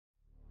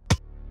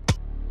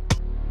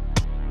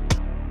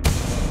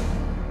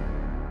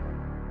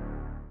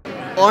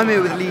I'm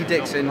here with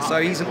Dixon,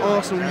 so he's an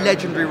Arsenal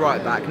legendary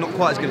right back, not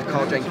quite as good as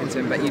Carl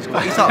Jenkinson, but he's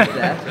up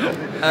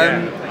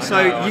there.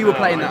 So you were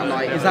playing that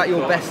night. Is that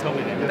your best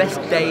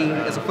day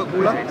as a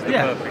footballer?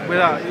 Yeah,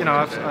 without, you know,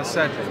 I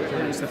said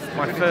it was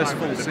my first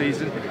full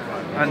season,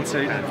 and for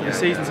the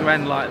season to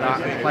end like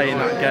that and playing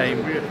that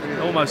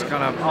game, almost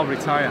kind of, I'll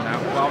retire now.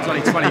 But I was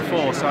only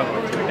 24, so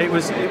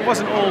it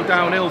wasn't all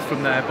downhill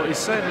from there. But it's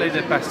certainly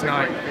the best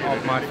night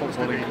of my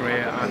footballing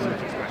career, and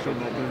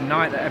the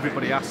night that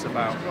everybody asks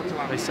about.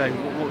 They say,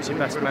 what was your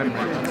best memory?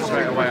 And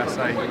straight away I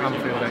say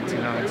Anfield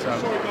 '89. So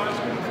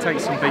it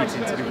takes some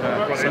beating, to be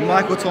fair. So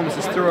Michael Thomas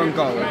is through on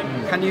goal.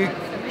 Can you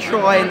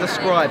try and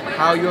describe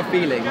how you're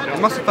feeling? It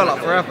must have felt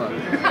like forever.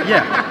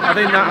 Yeah, I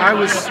think that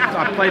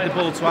I played the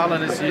ball to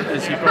Alan, as you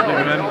probably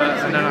remember,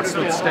 and then I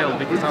stood still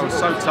because I was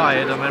so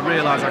tired and I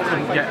realised I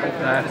couldn't get up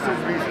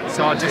there.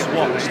 So I just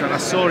watched and I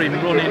saw him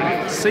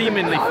running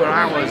seemingly for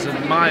hours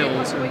and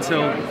miles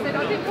until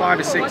 5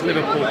 or 6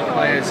 Liverpool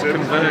players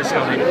converged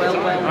on him.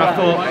 And I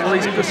thought, well,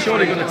 he's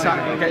surely going to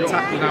get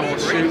tackled now or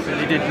shoot, and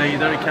he did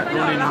neither. He kept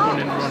running and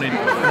running and running.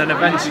 And then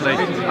eventually,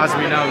 as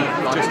we know,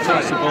 just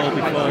touched the ball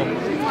before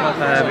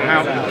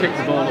out and kicked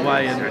the ball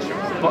away. And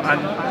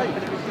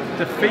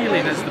the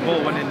feeling as the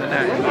ball went in the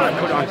net,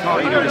 I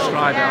can't even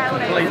describe it. I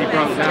completely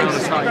broke down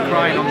and started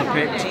crying on the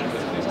pitch.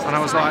 And I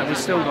was like, we've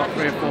still got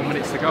 3 or 4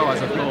 minutes to go,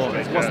 as I thought.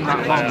 It wasn't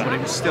that long, but it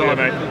was still at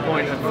the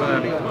point of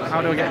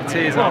how do I get the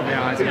tears out of my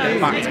eyes and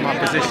get back to my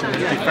position and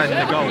defend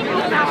the goal.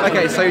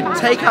 Okay, so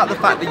take out the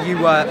fact that you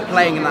were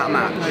playing in that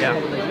match. Yeah.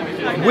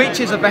 Which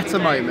is a better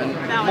moment,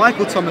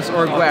 Michael Thomas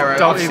or Aguero?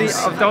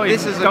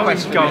 This is a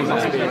question.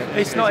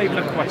 It's not even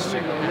a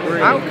question. Really?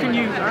 How can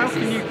you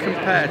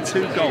compare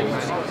 2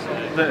 goals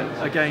that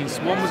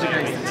one was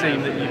against a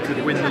team that you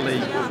could win the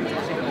league,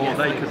 or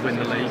they could win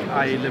the league,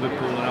 i.e.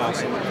 Liverpool and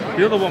Arsenal.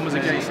 The other one was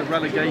against a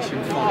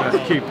relegation for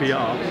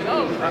QPR.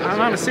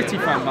 And I'm a City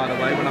fan, by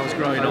the way, when I was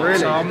growing up. Really?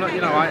 So I'm not,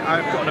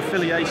 I've got an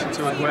affiliation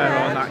to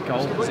Aguero on that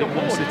goal because it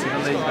won City the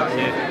league that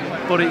year.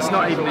 But it's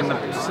not even in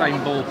the same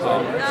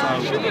ballpark.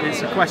 So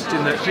it's a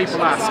question that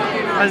people ask,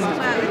 and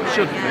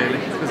shouldn't really,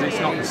 because it's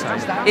not the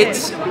same.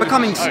 It's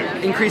becoming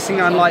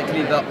increasingly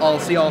unlikely that I'll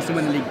see Arsenal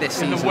win the league this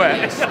season.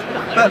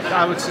 But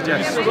I would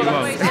suggest you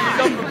won't.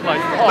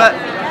 But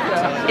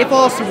if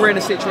Arsenal were in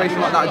a situation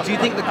like that, do you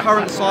think the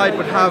current side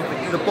would have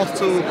the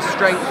bottle, the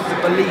strength,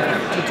 the belief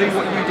to do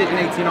what you did in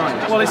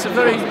 '89? Well, it's a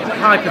very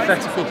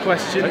hypothetical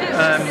question.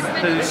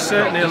 There's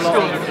certainly a lot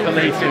of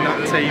belief in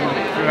that team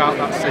throughout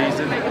that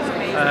season.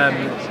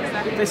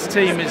 The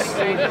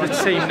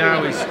team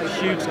now is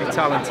hugely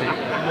talented,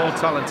 more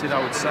talented,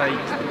 I would say,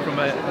 from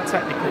a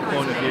technical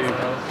point of view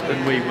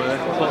than we were.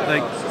 But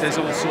there's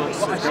all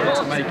sorts that go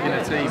into making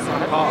a team.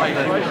 Part of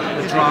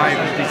the drive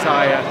and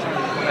desire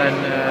and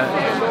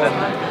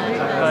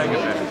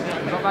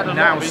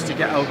nous to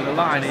get over the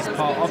line is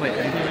part of it.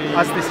 And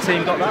has this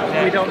team got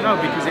that? We don't know,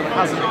 because it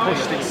hasn't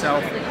pushed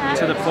itself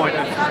to the point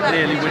of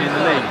nearly winning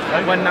the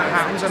league. When that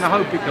happens, and I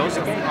hope it does,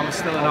 I'm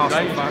still an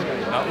Arsenal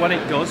fan, when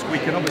it does, we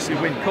can obviously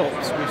win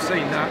cups, we've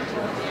seen that.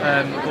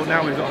 But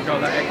now we've got to go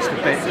that extra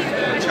bit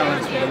and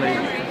challenge for the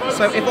league.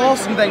 So if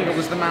Arsene Wenger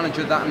was the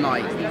manager that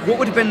night, what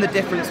would have been the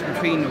difference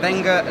between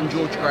Wenger and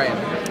George Graham?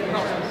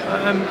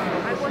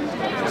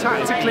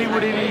 Tactically,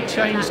 would he have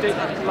changed it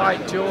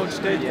like George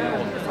did?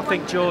 I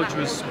think George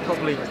was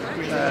probably,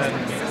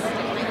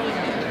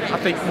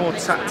 more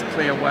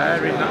tactically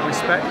aware in that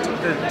respect.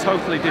 They're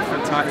totally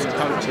different types of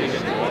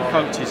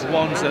coaches.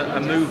 One's a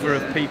mover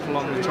of people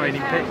on the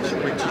training pitch,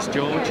 which is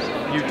George.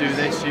 You do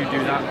this, you do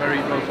that, very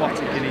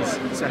robotic in his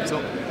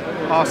setup.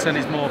 Arsene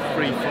is more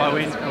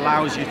free-flowing,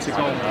 allows you to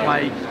go and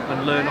play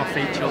and learn off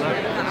each other.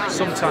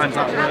 Sometimes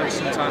that works,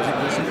 sometimes it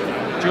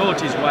doesn't.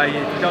 George's way,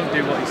 if you don't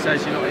do what he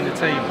says, you're not in the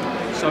team.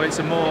 So it's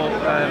a more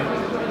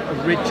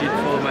rigid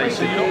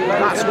formation.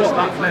 That's what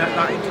that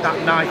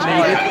night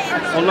needed.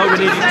 Although we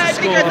needed to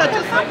score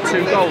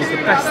 2 goals,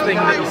 the best thing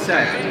that he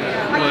said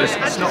was,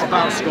 it's not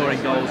about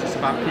scoring goals, it's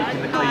about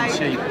keeping the clean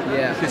sheet.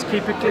 Yeah. Because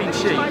keep a clean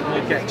sheet,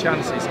 we'll get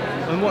chances.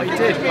 And what he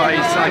did by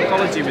his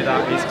psychology with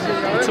that is,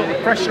 he took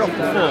the pressure off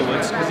the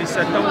forwards, because he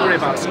said, don't worry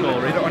about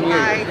scoring. On you.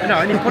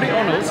 No, and he put it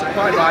on us,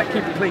 quite right,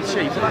 keep a clean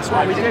sheet. But that's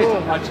what we did.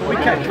 We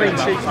kept clean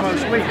sheets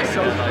most weeks,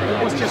 so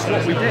it was just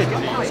what we did.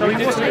 So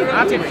he wasn't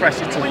adding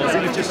pressure to us, he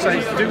was just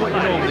saying, do what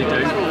you normally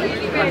do,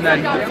 and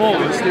then the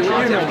forwards do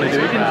what you normally do.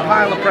 He didn't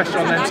pile the pressure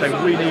on them saying,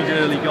 we need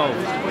early goals.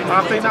 And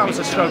I think that was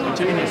a stroke of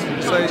genius.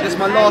 So this is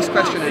my last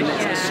question, and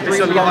it's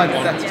extremely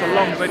hypothetical. It's a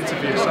long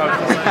interview, so...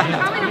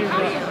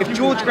 If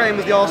George Graham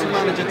was the Arsenal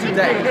manager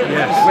today,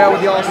 where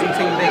would the Arsenal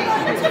team be?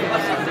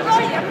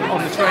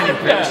 On the training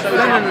pitch?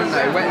 No.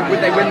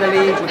 Would they win the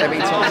league? Would they be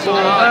top 4?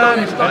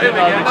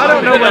 I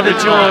don't know whether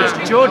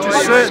George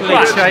has certainly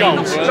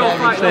changed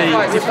the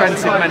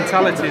defensive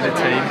mentality of the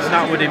team, and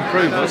that would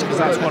improve us, because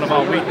that's one of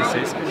our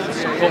weaknesses.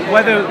 But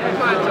whether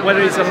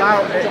he's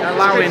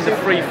allowing the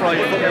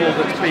free-flowing football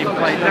that's being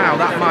played now,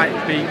 that might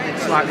be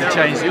slightly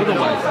changed the other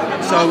way.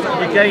 So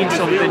you gain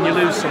something, you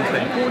lose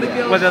something.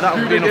 Whether that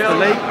would be enough for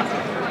the league,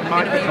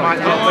 might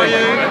not be.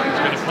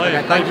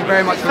 Thank you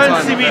very much for your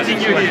time. Fancy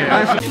meeting you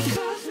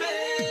here.